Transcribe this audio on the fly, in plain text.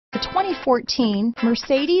The 2014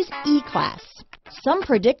 Mercedes E-Class. Some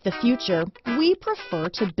predict the future. We prefer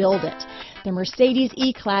to build it. The Mercedes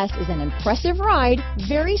E-Class is an impressive ride,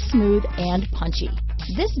 very smooth and punchy.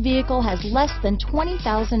 This vehicle has less than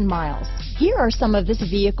 20,000 miles. Here are some of this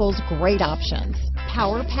vehicle's great options: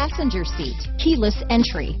 power passenger seat, keyless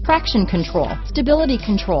entry, traction control, stability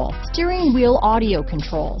control, steering wheel audio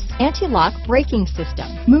controls, anti-lock braking system,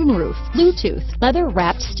 moonroof, Bluetooth,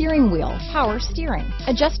 leather-wrapped steering wheel, power steering,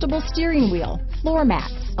 adjustable steering wheel, floor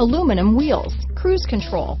mats, aluminum wheels, cruise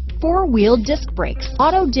control, four-wheel disc brakes,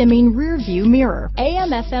 auto-dimming rear-view mirror,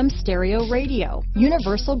 AM/FM stereo radio,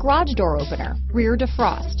 universal garage door opener, rear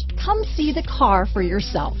defrost. Come see the car for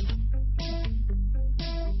yourself.